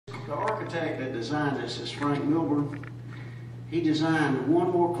architect that designed this is Frank Milburn. He designed one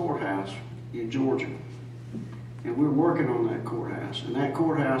more courthouse in Georgia. And we're working on that courthouse. And that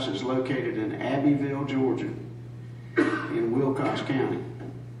courthouse is located in Abbeville, Georgia, in Wilcox County.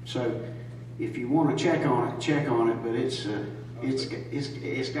 So if you want to check on it, but it's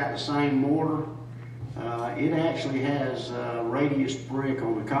got the same mortar. It actually has radius brick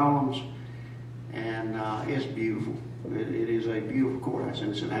on the columns, and it's beautiful. It is a beautiful courthouse,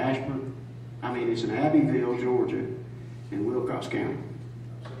 and it's in it's in Abbeville, Georgia, in Wilcox County.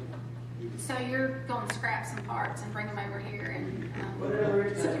 So you're going to scrap some parts and bring them over here and whatever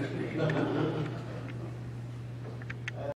it takes.